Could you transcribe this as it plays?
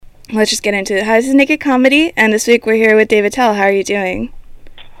let's just get into it. Hi, this is Naked Comedy, and this week we're here with David Tell. How are you doing?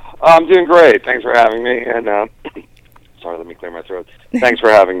 I'm doing great. Thanks for having me. And sorry, let me clear my throat. Thanks for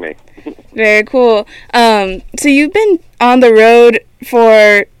having me. Very cool. So you've been on the road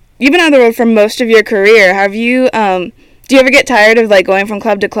for most of your career. Have you? Do you ever get tired of like going from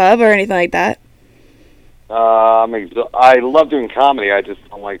club to club or anything like that? I love doing comedy. I just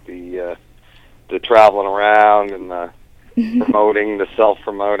don't like the traveling around and the promoting, the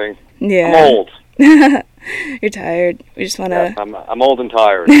self-promoting. Yeah. I'm old. You're tired. We just want to... Yeah, I'm old and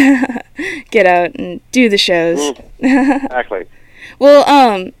tired. Get out and do the shows. Exactly.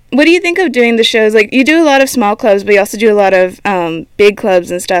 Well, what do you think of doing the shows? Like, you do a lot of small clubs, but you also do a lot of big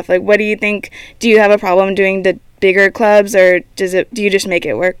clubs and stuff. Like, what do you think? Do you have a problem doing the bigger clubs, or do you just make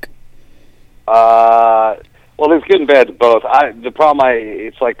it work? Well, there's good and bad to both. The problem,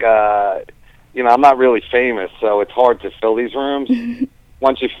 it's like, I'm not really famous, so it's hard to fill these rooms.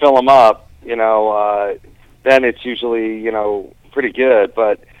 Once you fill them up, then it's usually, pretty good.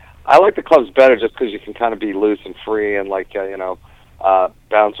 But I like the clubs better just because you can kind of be loose and free and,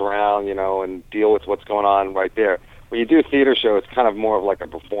 bounce around, and deal with what's going on right there. When you do a theater show, it's kind of more of like a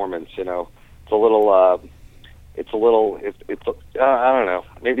performance, It's a little, I don't know.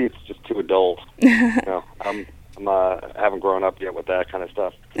 Maybe it's just too adult. I haven't grown up yet with that kind of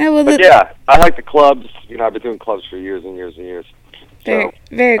stuff. Yeah, I like the clubs. I've been doing clubs for years and years and years.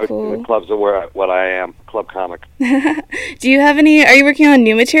 Very cool. The clubs are what I am, club comic. Do you have any? Are you working on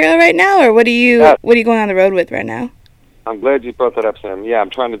new material right now, or what are you going on the road with right now? I'm glad you brought that up, Sam. Yeah, I'm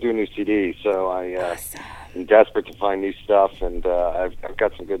trying to do a new CD, so I'm desperate to find new stuff, and I've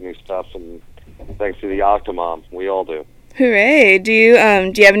got some good new stuff, and thanks to the Octomom, we all do. Hooray! Do you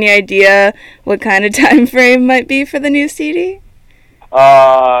have any idea what kind of time frame might be for the new CD?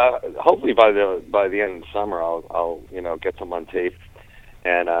 Hopefully by the end of the summer, I'll get some on tape,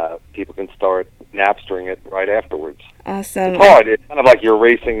 and people can start Napstering it right afterwards. Awesome. It's hard. It's kind of like you're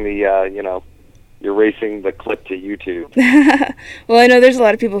racing the clip to YouTube. Well, I know there's a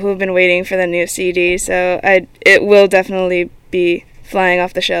lot of people who have been waiting for the new CD, so it will definitely be flying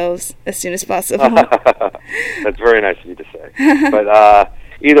off the shelves as soon as possible. That's very nice of you to say. But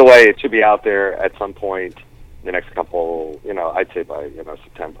either way, it should be out there at some point in the next couple, I'd say by,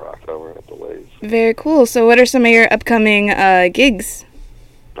 September, October at the latest. Very cool. So what are some of your upcoming gigs?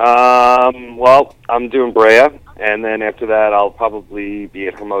 Well, I'm doing Brea, and then after that I'll probably be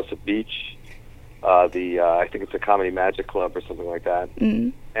at Hermosa Beach. I think it's a Comedy Magic Club or something like that.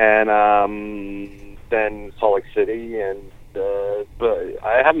 Mm-hmm. And then Salt Lake City, and but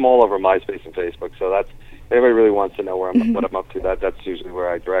I have them all over MySpace and Facebook, so that's, if anybody really wants to know what I'm up to, that's usually where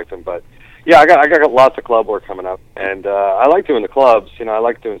I direct them. But yeah, I got lots of club work coming up, and I like doing the clubs. I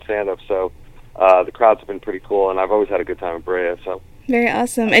like doing stand-up, so the crowds have been pretty cool, and I've always had a good time in Brea. So very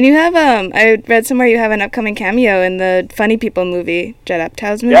awesome. And you have I read somewhere you have an upcoming cameo in the Funny People movie, Judd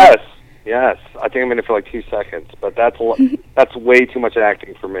Apatow's movie. Yes. I think I'm in it for like 2 seconds, but that's way too much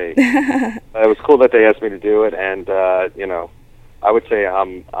acting for me. It was cool that they asked me to do it, and I would say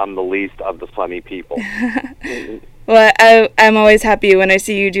I'm the least of the funny people. Well, I'm always happy when I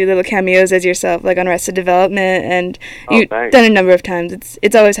see you do little cameos as yourself, like on Arrested Development, and you've done a number of times.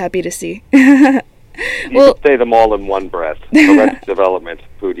 It's always happy to see. You can say them all in one breath. Arrested Development,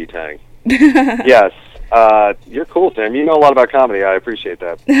 Pootie Tang. Yes. You're cool, Sam. You know a lot about comedy. I appreciate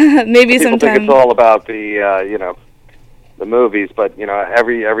that. Maybe people sometime. think it's all about the the movies, but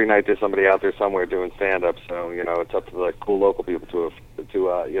every night there's somebody out there somewhere doing stand-up. So it's up to the cool local people to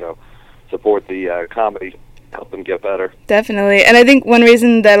support the comedy, help them get better. Definitely. And I think one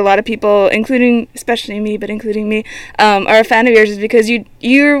reason that a lot of people, especially me, are a fan of yours is because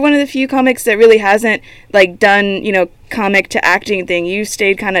you're one of the few comics that really hasn't done, comic to acting thing. You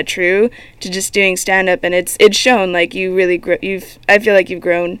stayed kind of true to just doing stand-up, and it's shown. You really I feel like you've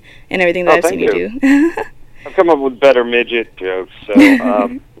grown in everything that I've seen you do. I've come up with better midget jokes. So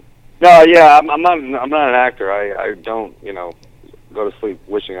no, yeah, I'm not an actor. I don't go to sleep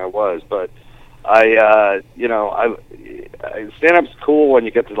wishing I was, but stand-up's cool when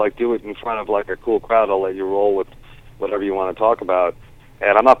you get to do it in front of a cool crowd. I'll let you roll with whatever you want to talk about,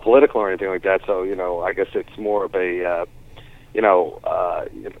 and I'm not political or anything like that. So I guess it's more of a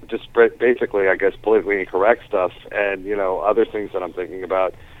just basically I guess politically incorrect stuff, and other things that I'm thinking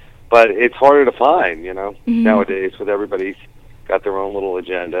about. But it's harder to find, nowadays with everybody's got their own little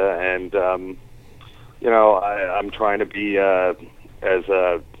agenda, and I'm trying to be as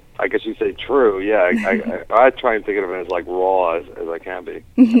I guess you say true. Yeah, I try and think of it as like raw as I can be.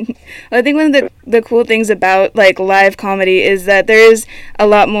 Well, I think one of the cool things about like live comedy is that there's a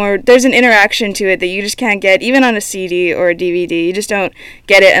lot more. There's an interaction to it that you just can't get even on a CD or a DVD. You just don't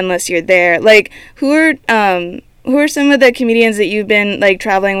get it unless you're there. Like who are some of the comedians that you've been like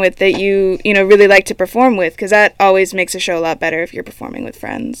traveling with that you know really like to perform with? Because that always makes a show a lot better if you're performing with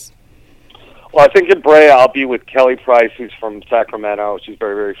friends. Well, I think in Brea I'll be with Kelly Price, who's from Sacramento. She's a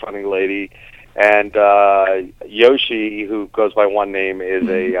very, very funny lady. And Yoshi, who goes by one name, is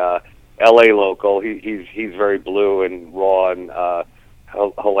a L.A. local. He's very blue and raw and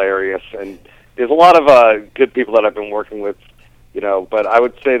hilarious. And there's a lot of good people that I've been working with, you know. But I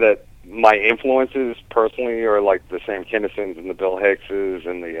would say that my influences personally are like the Sam Kinnisons and the Bill Hickses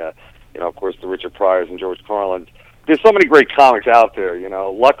and the, you know, of course, the Richard Pryors and George Carlins. There's so many great comics out there, you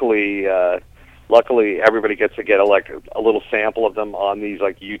know. Luckily, everybody gets to get a little sample of them on these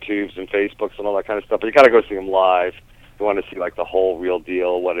like YouTubes and Facebooks and all that kind of stuff. But you got to go see them live. You want to see like the whole real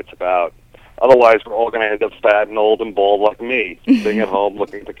deal, what it's about. Otherwise, we're all going to end up fat and old and bald like me, sitting at home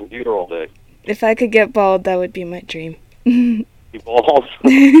looking at the computer all day. If I could get bald, that would be my dream. You bald?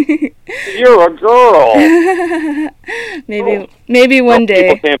 You're a girl. Maybe one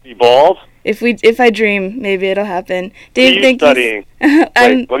day. People can't be bald. If I dream, maybe it'll happen. Dave, what are you studying?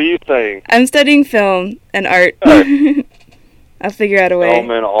 Wait, what are you saying? I'm studying film and art. I'll figure out a way. Film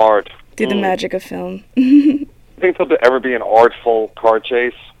and art. Do the magic of film. You think there'll ever be an artful car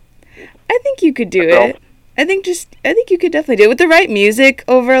chase? I think you could do it. I think you could definitely do it with the right music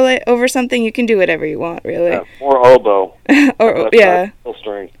over something. You can do whatever you want, really. Yeah, or oboe. Or yeah.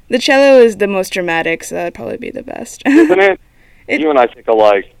 String. The cello is the most dramatic, so that'd probably be the best. Isn't it? You and I think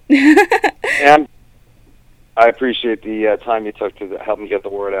alike. And I appreciate the time you took to help me get the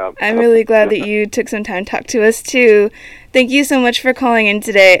word out. I'm really glad that you took some time to talk to us, too. Thank you so much for calling in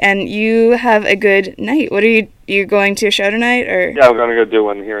today, and you have a good night. What are you going to a show tonight? Or? Yeah, I'm going to go do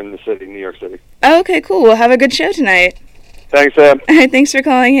one here in the city, New York City. Oh, okay, cool. We'll have a good show tonight. Thanks, Sam. All right, thanks for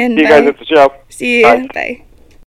calling in. See you guys at the show. See you. Bye. Bye.